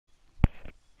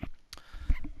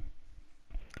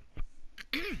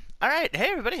Alright, hey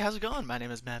everybody, how's it going? My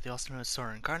name is Matthew, also known as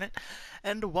Sora Incarnate,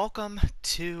 and welcome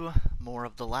to more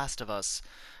of The Last of Us.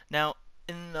 Now,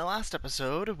 in the last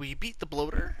episode, we beat the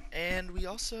bloater, and we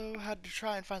also had to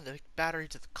try and find the battery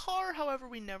to the car, however,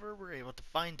 we never were able to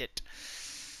find it.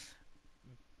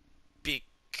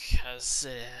 Because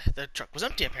the truck was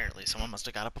empty, apparently. Someone must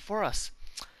have got it before us.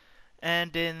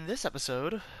 And in this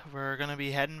episode, we're going to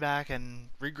be heading back and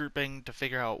regrouping to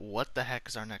figure out what the heck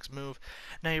is our next move.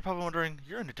 Now, you're probably wondering,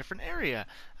 you're in a different area.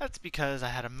 That's because I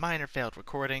had a minor failed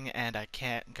recording and I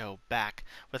can't go back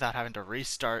without having to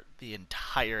restart the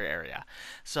entire area.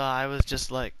 So I was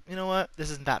just like, you know what, this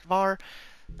isn't that far.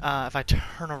 If I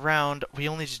turn around, we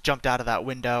only just jumped out of that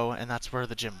window and that's where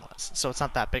the gym was. So it's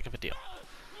not that big of a deal.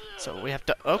 So we have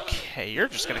to... Okay, you're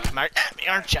just going to come out at me,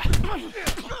 aren't you?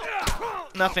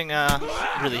 Nothing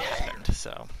really happened, so...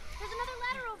 There's another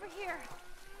ladder over here.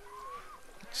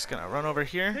 Just going to run over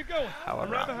here. Keep going.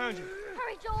 I'm right behind you.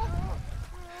 Hurry, Joel.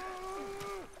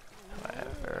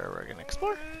 Whatever, we're going to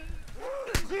explore.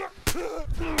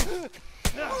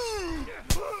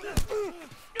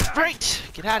 Right,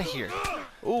 get out of here.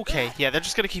 Okay, yeah, they're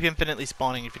just going to keep infinitely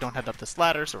spawning if you don't head up this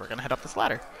ladder, so we're going to head up this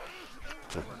ladder.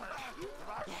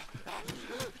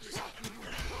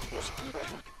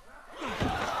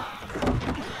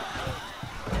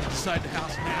 Inside the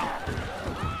house now.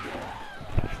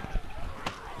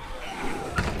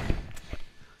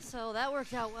 So that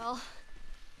worked out well.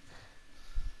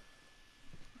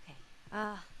 Okay,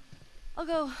 I'll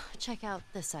go check out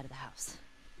this side of the house.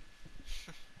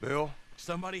 Bill?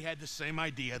 Somebody had the same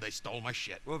idea. They stole my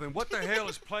shit. Well, then what the hell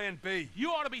is plan B?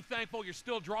 You ought to be thankful you're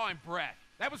still drawing breath.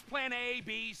 That was plan A,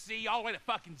 B, C, all the way to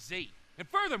fucking Z. And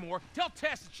furthermore, tell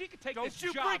Tess that she could take this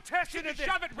job. Don't you bring Tess She into can this!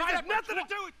 shove it This right has up her nothing to tw-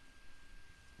 do with...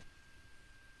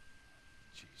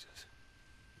 Jesus.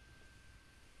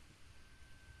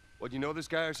 What, you know this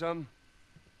guy or something?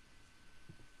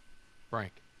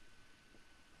 Frank.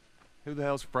 Who the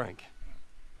hell's Frank?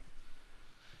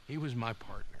 He was my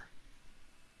partner.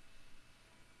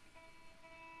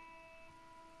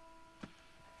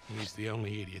 He's the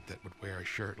only idiot that would wear a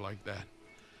shirt like that.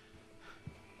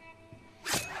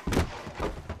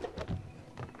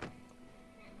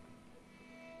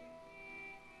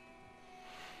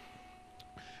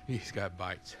 He's got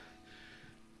bites.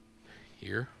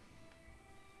 Here.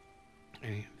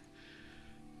 And he...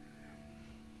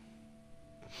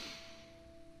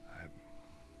 I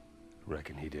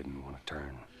reckon he didn't want to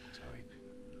turn, so he...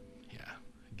 Yeah,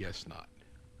 guess not.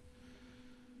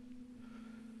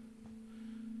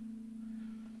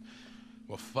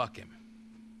 Well, fuck him.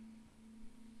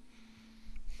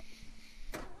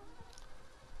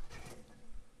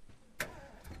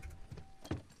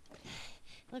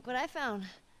 Look what I found.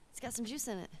 It's got some juice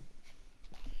in it.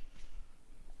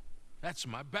 That's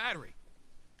my battery.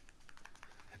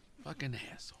 That fucking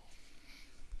asshole.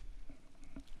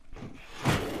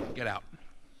 Get out.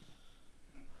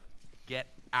 Get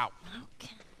out.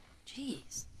 Okay.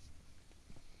 Jeez.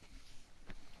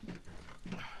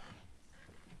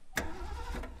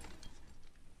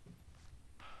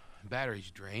 Battery's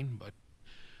drained, but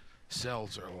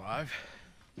cells are alive.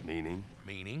 Meaning?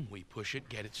 Meaning, we push it,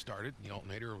 get it started, and the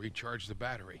alternator will recharge the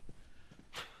battery.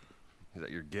 Is that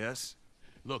your guess?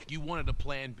 Look, you wanted a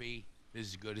plan B. This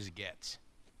is as good as it gets.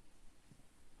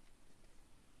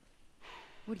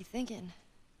 What are you thinking?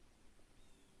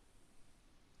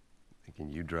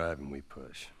 Thinking you drive and we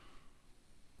push.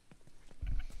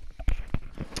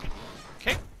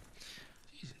 Okay.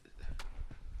 Jesus.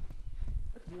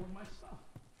 That's more of my stuff.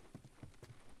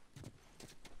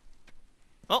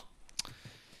 Well,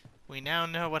 we now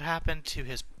know what happened to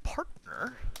his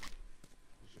partner.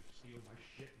 Should steal my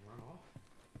shit and run off?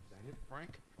 Is that it,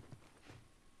 Frank?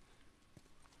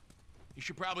 You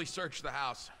should probably search the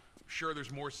house. I'm sure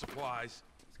there's more supplies.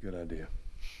 It's a good idea.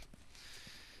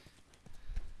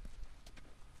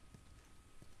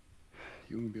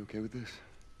 You gonna be okay with this?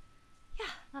 Yeah,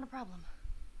 not a problem.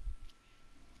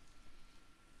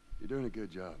 You're doing a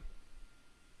good job.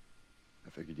 I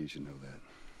figured you should know that.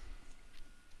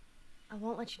 I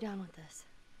won't let you down with this.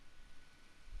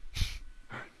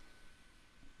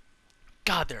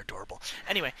 God, they're adorable.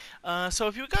 Anyway, so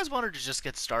if you guys wanted to just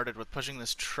get started with pushing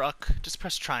this truck, just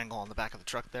press triangle on the back of the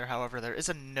truck there. However, there is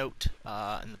a note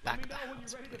in the back of the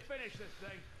house. Ready to finish this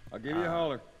thing. I'll give you a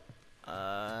holler.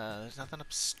 There's nothing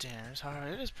upstairs. However,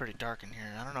 it is pretty dark in here.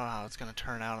 I don't know how it's going to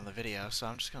turn out in the video, so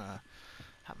I'm just going to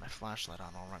have my flashlight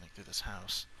on while running through this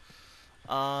house.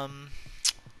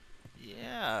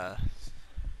 Yeah.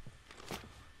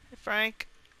 Hey, Frank.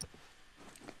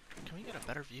 Can we get a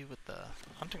better view with the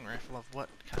hunting rifle of what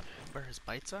kind of, where his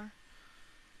bites are?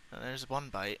 There's one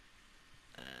bite,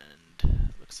 and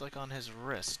look looks like on his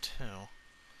wrist, too.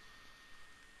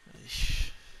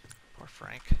 Eesh. Poor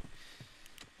Frank.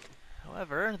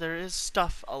 However, there is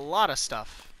stuff, a lot of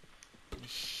stuff in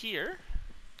here.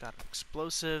 Got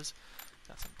explosives,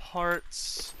 got some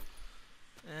parts,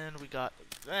 and we got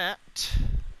that.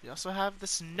 We also have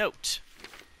this note.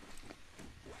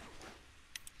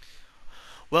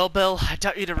 Well, Bill, I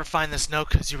doubt you'd ever find this note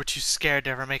because you were too scared to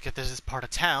ever make it to this part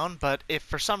of town, but if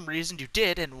for some reason you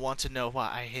did and want to know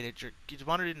why you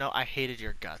wanted to know I hated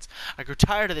your guts. I grew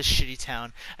tired of this shitty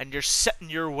town and your set in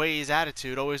your ways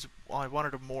attitude always I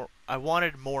wanted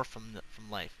more from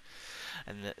life.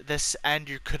 And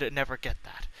you could never get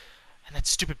that. And that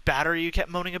stupid battery you kept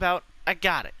moaning about, I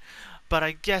got it. But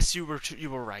I guess you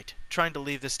were right. Trying to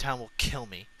leave this town will kill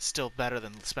me. Still better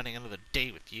than spending another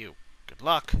day with you. Good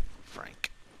luck, Frank.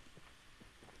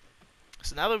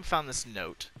 So now that we've found this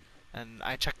note, and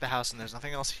I checked the house and there's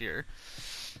nothing else here.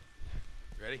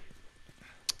 Ready?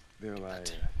 Bill, I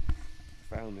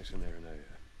found this in there and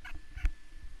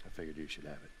I figured you should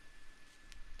have it.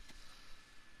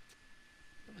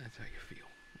 That's how you feel.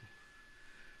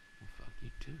 Well, fuck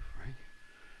you too, Frank.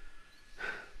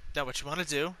 Now what you want to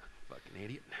do, Fucking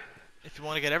idiot. if you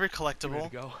want to get every You ready collectible,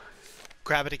 to go?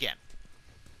 grab it again.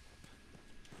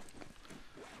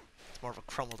 It's more of a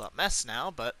crumbled up mess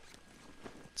now, but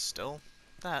it's still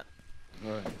that.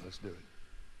 All right, let's do it.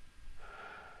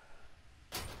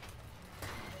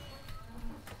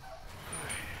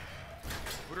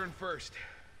 Put her in first.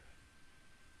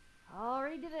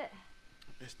 Already did it.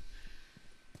 Just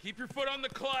keep your foot on the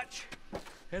clutch.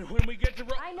 And when we get to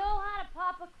I know how to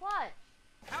pop a clutch.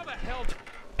 how the hell?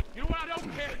 You know what? I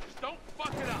don't care. Just don't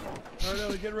fuck it up. All right,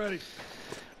 Ellie, get ready.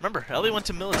 Remember, Ellie went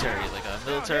to military, like a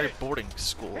military hit it. boarding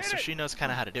school, Hit so it. she knows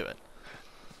kind of how to do it.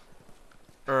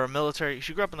 Or a military,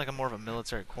 she grew up in like a more of a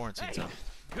military quarantine Hey, zone.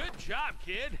 good job,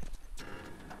 kid.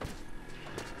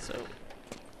 So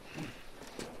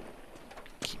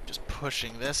keep just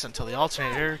pushing this until the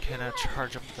alternator can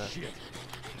charge up the.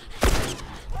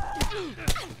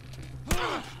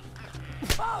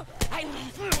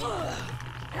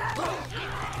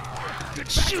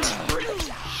 Shoot!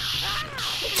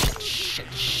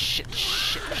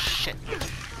 Shit.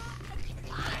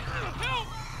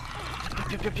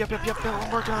 Yep, Bill.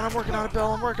 I'm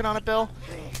working on it, Bill.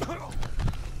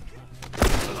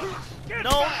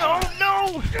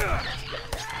 No!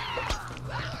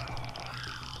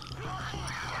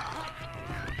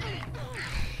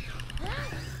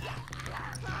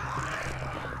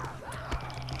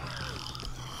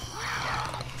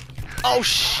 Oh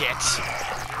shit!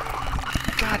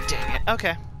 God dang it.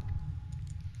 Okay.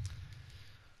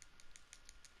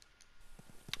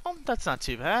 Oh, that's not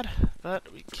too bad,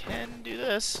 but we can do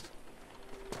this.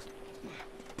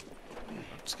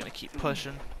 Just gonna keep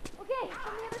pushing. Okay, on the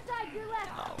other side, your left.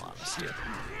 Oh, honestly.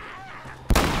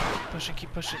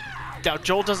 Keep pushing. Now,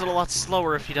 Joel does it a lot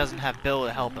slower if he doesn't have Bill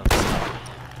to help him.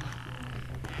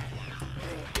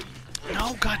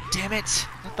 No, god damn it!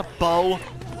 Not the bow.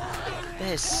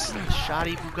 This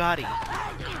shoddy Bugatti.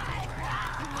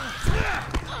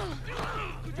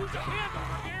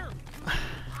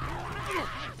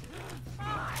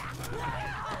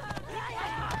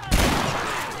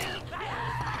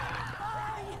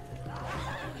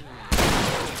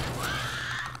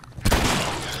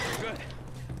 Good.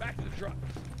 Back to the truck.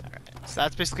 So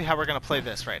that's basically how we're gonna play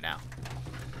this right now.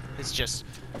 It's just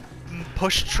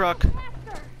push truck. Look,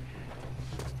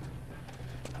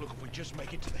 if we just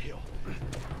make it to the hill,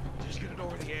 just get it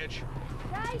over the edge.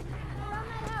 Guys, around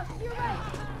that house, to your right.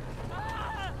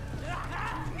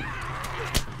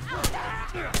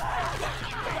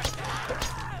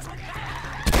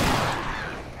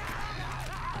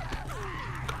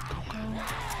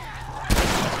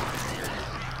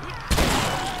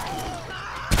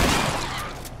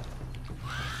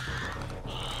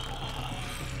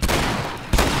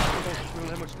 We don't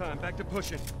have much time. Back to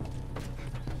pushing.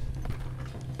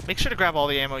 Make sure to grab all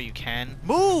the ammo you can.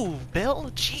 Move,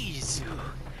 Bill. Jeez.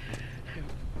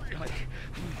 Like,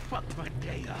 fuck my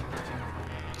day up.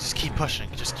 Just keep pushing.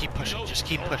 Just keep pushing. Guys,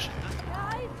 to your left.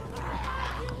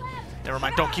 Never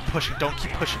mind. Don't keep pushing.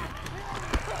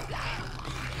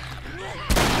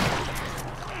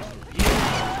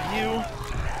 You.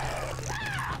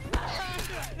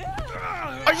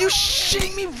 Are you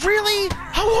shitting me? Really?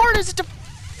 How hard is it to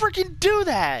freaking do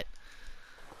that?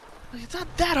 Like, it's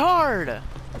not that hard.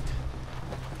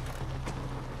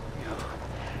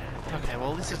 Okay,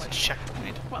 well at least it's a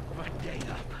checkpoint. Fuck my day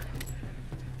up.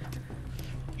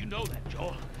 You know that,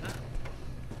 Joel. Huh?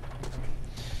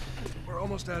 We're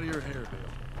almost out of your hair,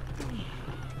 Bill.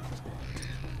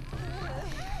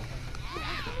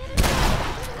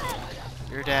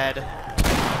 You're dead.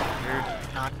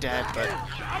 injured, not dead, but...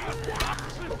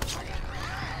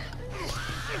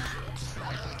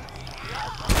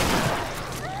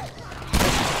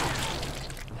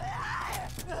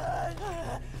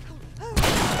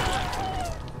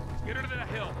 Get her to that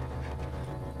hill.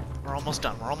 We're almost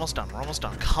done, we're almost done, we're almost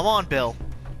done. Come on, Bill.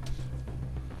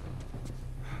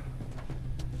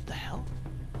 What the hell?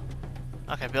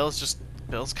 Okay, Bill's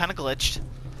kind of glitched.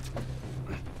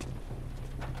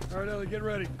 Alright, Ellie, get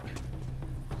ready.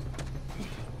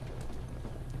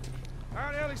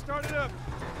 Alright, Ellie, start it up.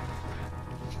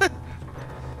 Hear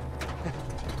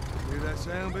that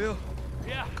sound, Bill?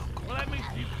 Yeah, well that means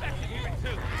you back to hear it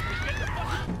too. Get the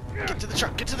fuck... Get to the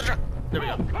truck, get to the truck. There we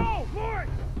go. Go, Lord!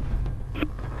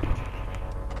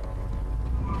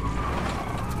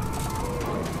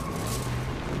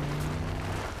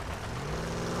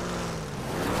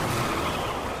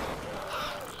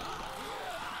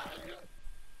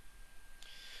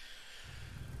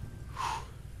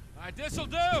 Alright, this'll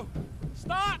do!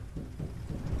 Stop!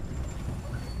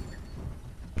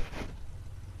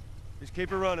 Just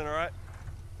keep it running, alright?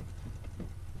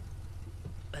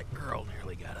 That girl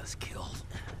nearly got us killed.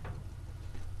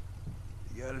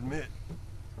 You gotta admit,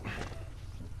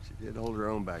 she did hold her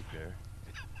own back there.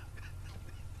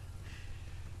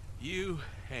 You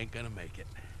ain't gonna make it.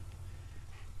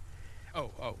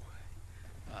 Oh.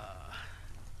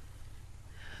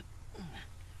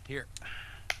 Here.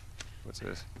 What's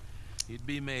this? You'd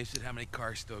be amazed at how many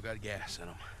cars still got gas in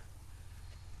them.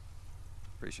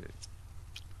 Appreciate it.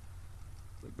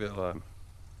 Look, Bill,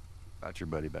 about your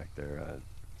buddy back there,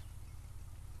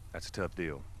 that's a tough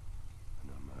deal.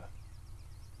 And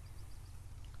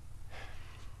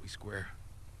We square.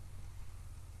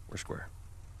 we're square.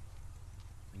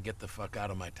 And get the fuck out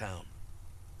of my town.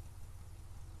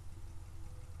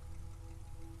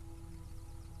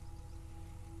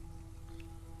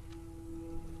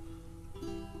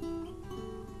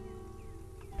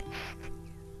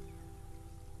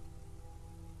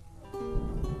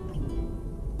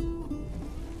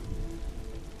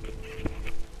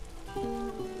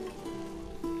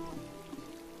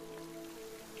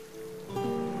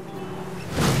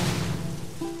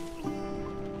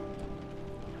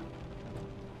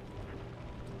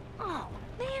 Oh,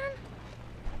 man.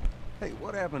 Hey,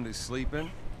 what happened to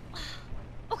sleeping?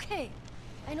 Okay,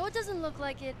 I know it doesn't look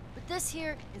like it, but this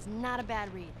here is not a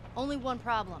bad read. Only one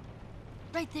problem.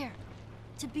 Right there.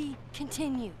 To be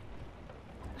continued.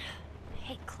 I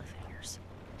hate cliffhangers.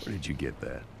 Where did you get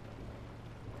that?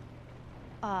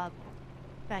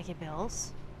 Back at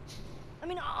Bill's. I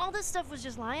mean, all this stuff was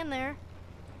just lying there.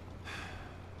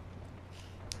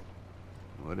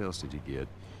 What else did you get?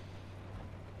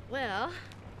 Well...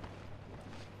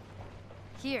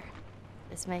 Here.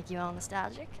 This make you all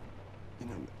nostalgic? You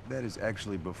know, that is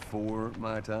actually before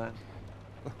my time.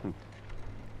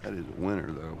 That is a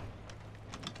winner, though.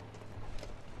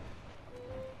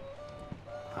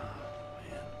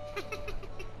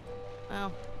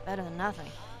 Well, better than nothing.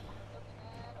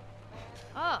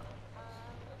 Oh.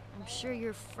 I'm sure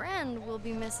your friend will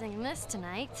be missing this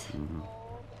tonight. Mm-hmm.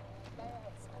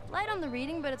 Light on the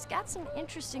reading, but it's got some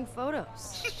interesting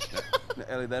photos. Now,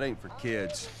 Ellie, that ain't for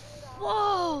kids.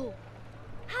 Whoa!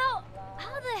 How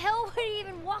the hell would he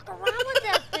even walk around with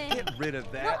that thing? Get rid of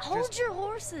that. Look, hold Just... your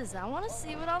horses. I want to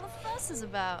see what all the fuss is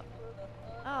about.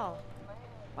 Oh.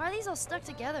 Why are these all stuck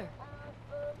together?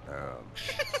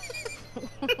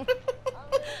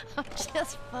 I'm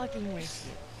just fucking with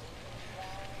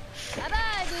you.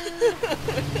 Bye-bye, dude.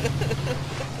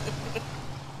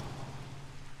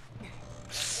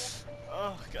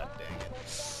 Oh, god dang it.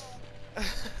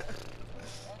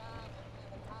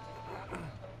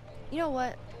 You know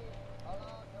what?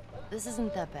 This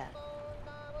isn't that bad.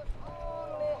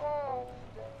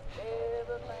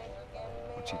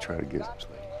 Why don't you try to get some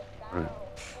sleep? All right.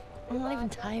 I'm not even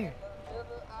tired.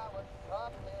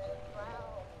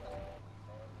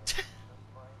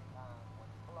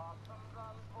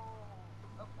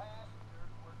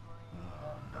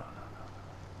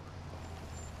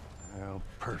 Well,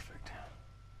 perfect.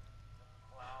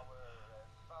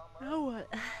 Now what?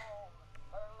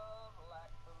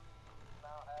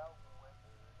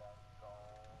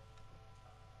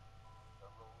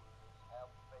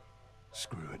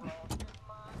 Screw it.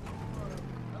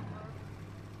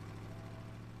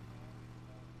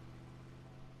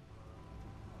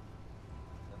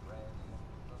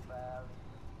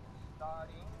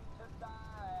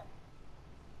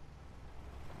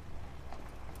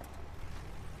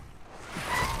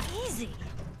 Easy.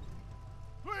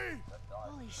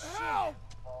 Holy shit.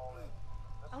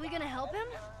 Are we gonna help him?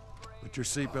 Put your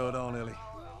seatbelt on, Ellie.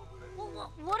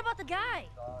 Well, what about the guy?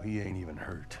 He ain't even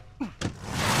hurt.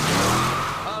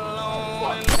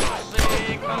 falling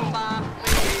sick from my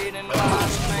feet and my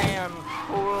stand.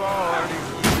 Oh Lord, if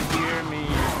you hear me,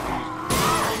 please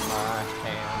take my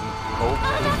hand. Oh,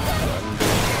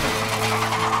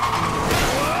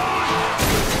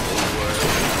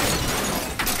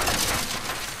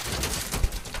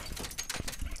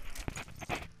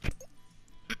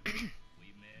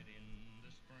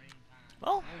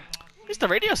 Well, at least the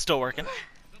radio's still working.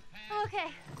 I'm okay.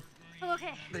 I'm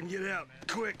okay. Then get out,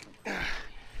 quick.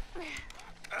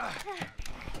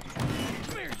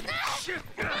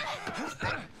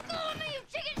 Follow me, you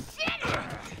chicken shit!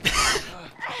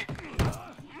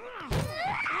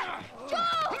 Go!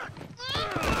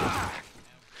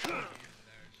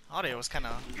 Audio was kind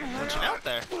of glitching out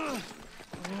there.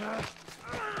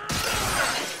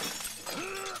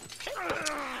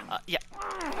 Yeah.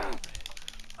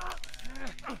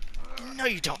 No,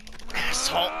 you don't,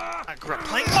 asshole. I grew up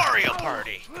playing Mario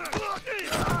Party.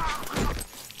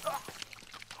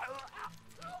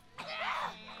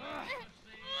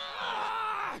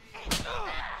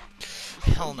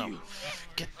 Hell no.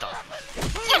 Get the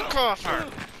fuck off her!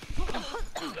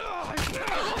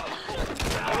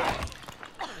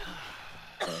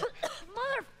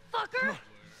 Motherfucker!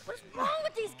 What's wrong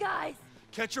with these guys?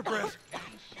 Catch your breath.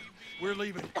 We're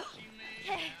leaving.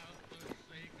 Okay.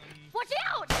 Watch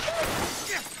out!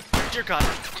 Where's your gun?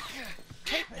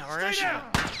 Okay, now where is she? Okay,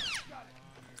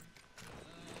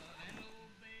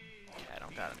 I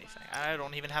don't got anything. I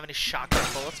don't even have any shotgun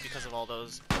bullets because of all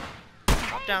those.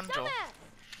 Drop down, Joel.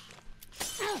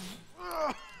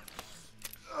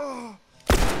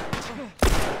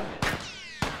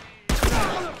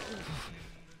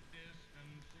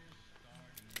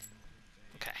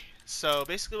 Okay, so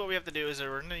basically what we have to do is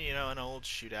we're gonna, an old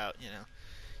shootout,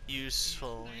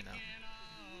 useful,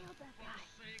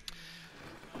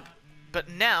 But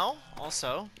now,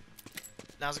 also,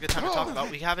 now's a good time to talk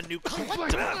about, we have a new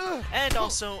collectible, and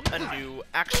also a new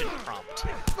action prompt.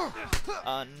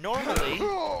 Normally,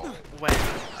 when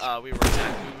we were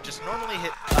attacking, we would just normally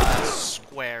hit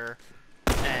square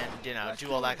and,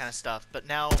 do all that kind of stuff. But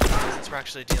now, since we're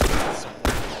actually dealing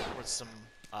with some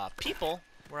people,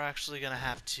 we're actually going to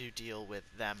have to deal with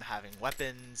them having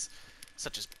weapons,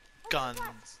 such as guns.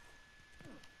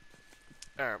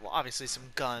 Well, obviously some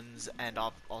guns, and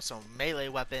also melee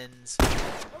weapons,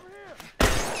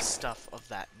 and stuff of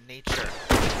that nature.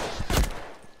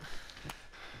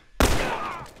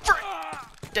 Frick!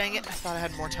 Dang it, I thought I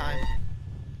had more time.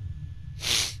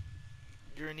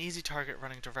 You're an easy target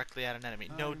running directly at an enemy.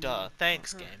 No duh.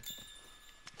 Thanks, game.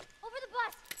 Over the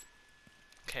bus!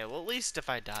 Okay, well at least if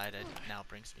I died, it now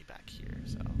brings me back here,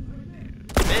 so...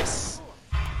 do this.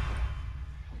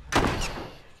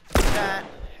 That.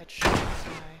 Headshot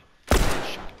guy.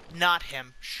 Headshot. Not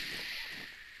him. Shit.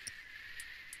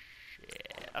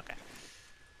 Okay.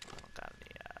 I don't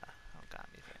got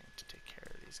anything to take care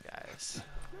of these guys.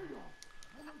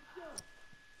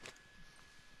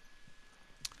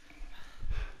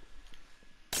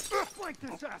 Flank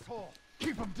this asshole!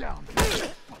 Keep him down! Okay,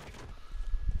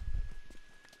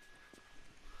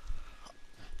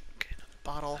 another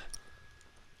bottle.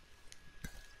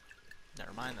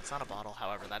 Never mind, that's not a bottle.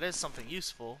 However, that is something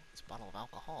useful. It's a bottle of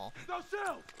alcohol. No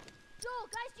cell! Joel,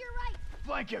 guys to your right!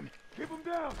 Flank him! Keep him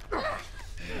down!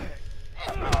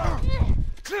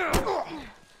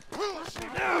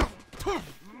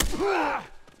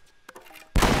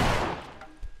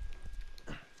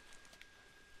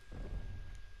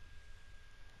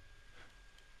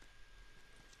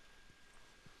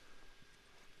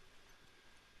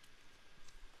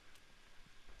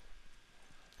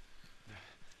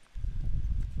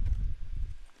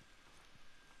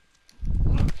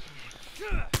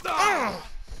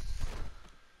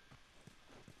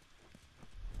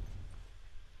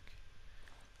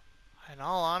 In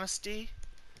all honesty,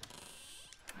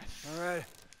 All right.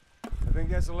 I think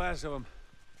that's the last of them.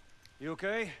 You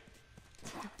okay?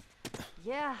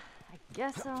 Yeah, I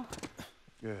guess so.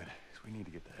 Good. 'Cause we need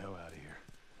to get the hell out of here.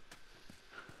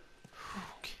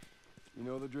 okay. You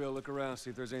know the drill. Look around, see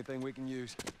if there's anything we can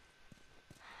use.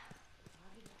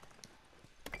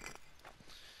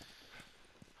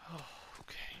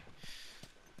 Okay.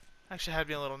 Actually had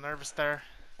me a little nervous there.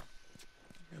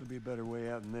 Gotta be a better way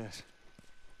out than this.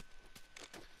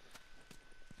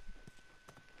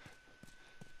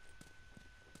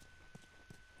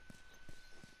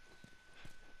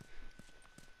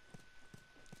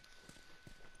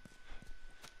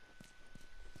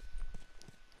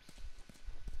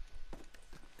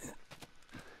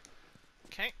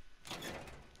 Okay.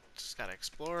 Just gotta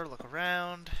explore, look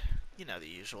around, the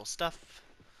usual stuff.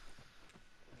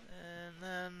 And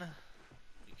then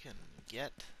we can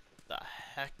get the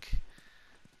heck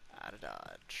out Out of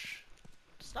dodge.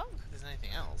 It's not like there's anything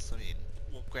else. I mean,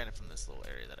 well, granted from this little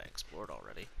area that I explored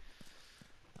already.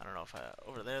 I don't know if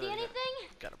over there. See They anything?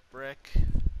 got a brick.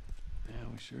 Yeah,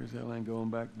 we sure as hell ain't going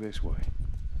back this way.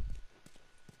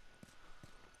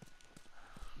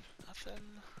 Nothing.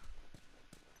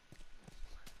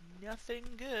 Nothing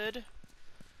good.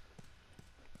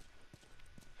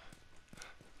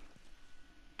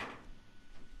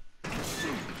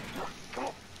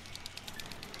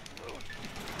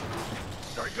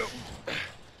 There we go.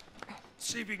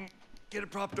 See if you can get it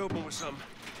propped open with something.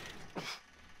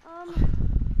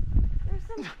 There's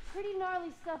some pretty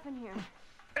gnarly stuff in here.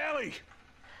 Ellie!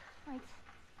 Right.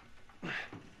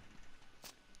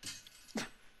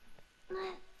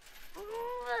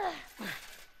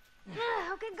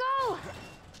 Okay, go!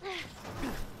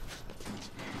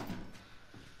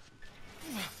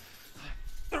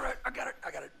 All right, I got it.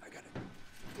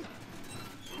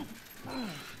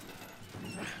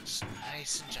 Just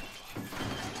nice and gentle.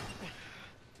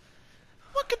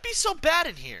 What could be so bad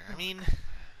in here? I mean...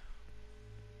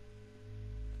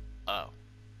 Oh.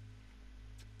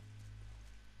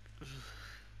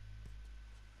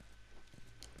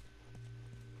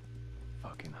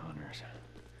 Fucking hunters.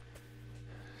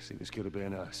 See, this could have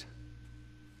been us.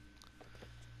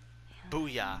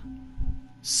 Booyah.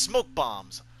 Smoke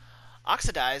bombs.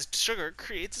 Oxidized sugar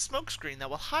creates a smoke screen that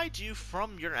will hide you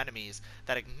from your enemies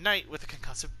that ignite with a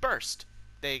concussive burst.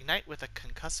 They ignite with a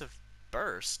concussive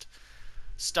burst,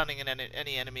 stunning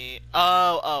any enemy.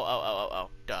 Oh.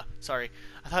 Duh. Sorry.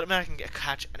 I thought it meant I can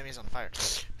catch enemies on fire.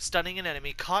 Stunning an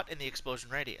enemy caught in the explosion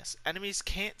radius. Enemies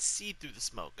can't see through the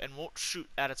smoke and won't shoot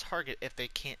at its target if they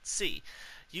can't see.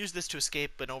 Use this to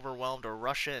escape an overwhelmed or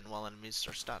rush in while enemies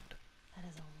are stunned. That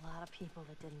is a lot of people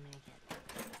that didn't make it.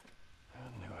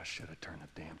 I knew I should have turned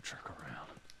the damn truck around.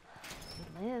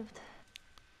 We lived.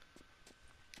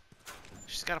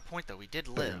 She's got a point though. We did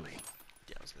live. Barely.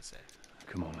 Yeah, I was gonna say.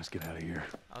 Come on, let's get out of here.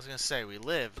 I was gonna say we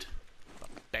lived, but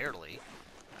barely.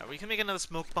 We can make another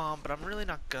smoke bomb, but I'm really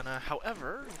not gonna.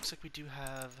 However, looks like we do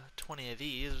have 20 of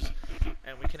these,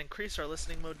 and we can increase our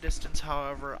listening mode distance.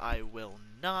 However, I will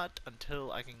not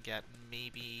until I can get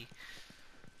maybe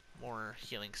more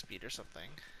healing speed or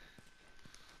something.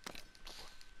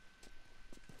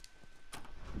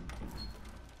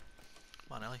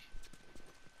 Come on, Ellie.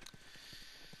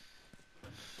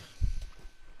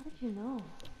 How did you know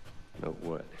Know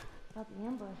what? about the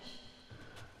ambush?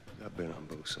 I've been on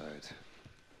both sides.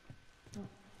 So,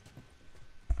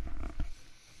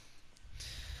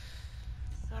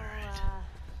 we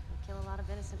kill a lot of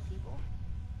innocent people?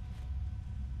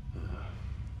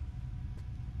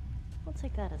 We'll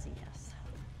take that as a yes.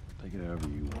 Take it however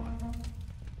you want.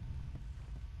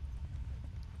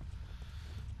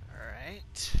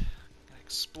 Alright.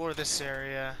 Explore this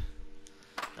area,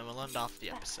 and we'll end off the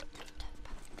episode.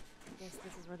 I guess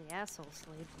this is where the assholes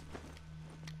sleep.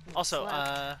 Also,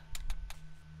 Slept.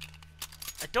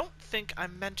 I don't think I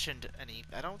mentioned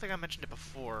it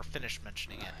before, finished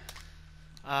mentioning it.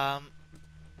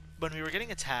 When we were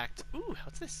getting attacked, ooh,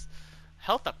 what's this?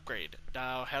 Health upgrade.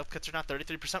 Now, health kits are now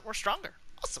 33% more stronger.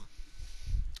 Awesome.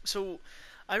 So,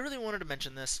 I really wanted to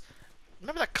mention this.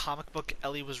 Remember that comic book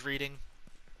Ellie was reading?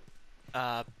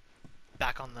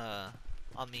 Back on the,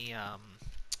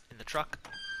 in the truck?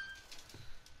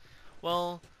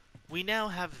 Well, we now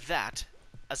have that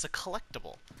as a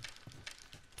collectible.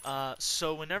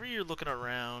 So whenever you're looking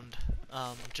around,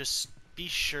 just be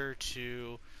sure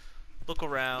to look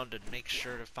around and make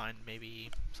sure to find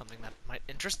maybe something that might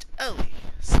interest Ellie.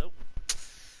 So,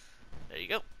 there you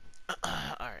go.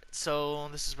 Alright, so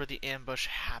this is where the ambush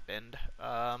happened.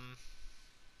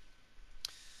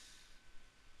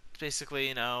 Basically,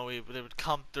 you know, they would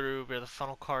come through where the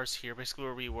funnel cars here, basically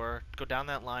where we were, go down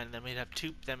that line, and then we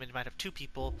might have two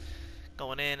people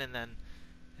going in, and then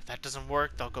if that doesn't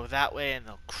work, they'll go that way, and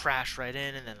they'll crash right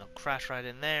in, and then they'll crash right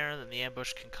in there, and then the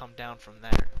ambush can come down from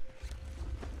there.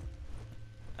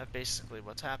 That's basically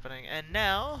what's happening. And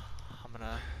now, I'm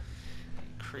gonna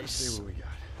Let's see increase what we got.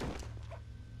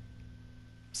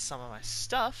 some of my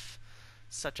stuff,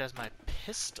 such as my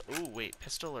pistol. Oh wait,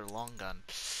 pistol or long gun?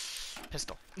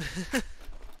 Pistol.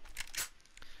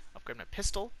 Upgrade my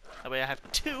pistol. That way I have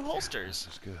two holsters.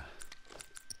 That's good.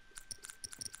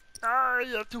 Ah,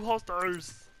 you have two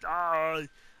holsters. Ah.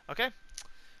 Okay.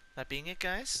 That being it,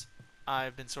 guys,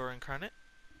 I've been Sora Incarnate,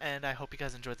 and I hope you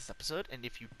guys enjoyed this episode. And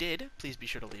if you did, please be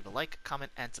sure to leave a like,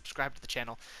 comment, and subscribe to the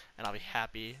channel, and I'll be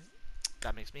happy.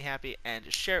 That makes me happy. And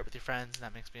just share it with your friends, and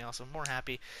that makes me also more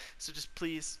happy. So just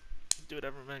please do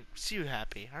whatever makes you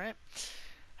happy, alright?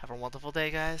 Have a wonderful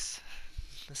day, guys.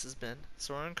 This has been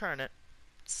Sora Incarnate,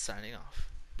 signing off.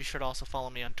 Be sure to also follow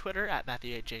me on Twitter at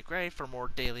Matthew8J Gray for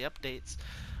more daily updates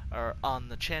on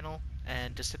the channel,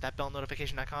 and just hit that bell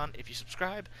notification icon if you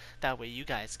subscribe. That way you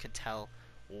guys can tell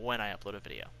when I upload a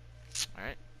video.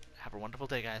 Alright, have a wonderful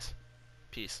day, guys.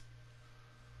 Peace.